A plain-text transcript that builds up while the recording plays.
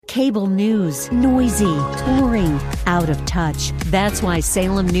Cable news, noisy, boring, out of touch. That's why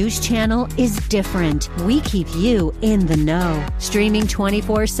Salem News Channel is different. We keep you in the know. Streaming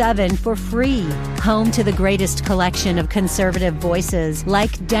 24/7 for free. Home to the greatest collection of conservative voices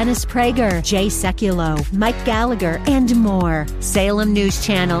like Dennis Prager, Jay Sekulow, Mike Gallagher, and more. Salem News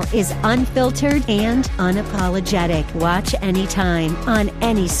Channel is unfiltered and unapologetic. Watch anytime, on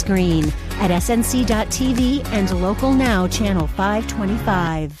any screen, at snc.tv and Local Now Channel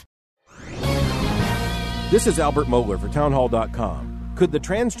 525. This is Albert Mohler for townhall.com. Could the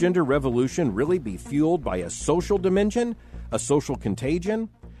transgender revolution really be fueled by a social dimension, a social contagion?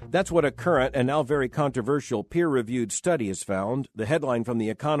 That's what a current and now very controversial peer-reviewed study has found. The headline from The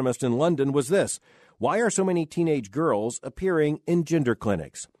Economist in London was this: why are so many teenage girls appearing in gender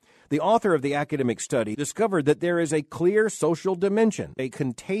clinics? The author of the academic study discovered that there is a clear social dimension, a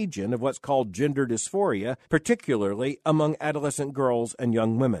contagion of what's called gender dysphoria, particularly among adolescent girls and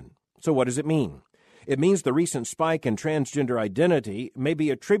young women. So what does it mean? It means the recent spike in transgender identity may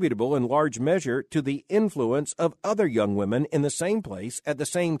be attributable in large measure to the influence of other young women in the same place at the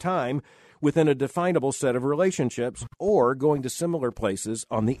same time within a definable set of relationships or going to similar places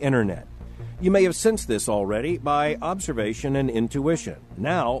on the internet. You may have sensed this already by observation and intuition.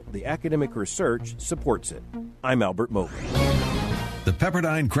 Now, the academic research supports it. I'm Albert Mohler. The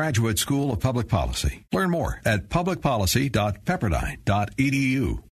Pepperdine Graduate School of Public Policy. Learn more at publicpolicy.pepperdine.edu.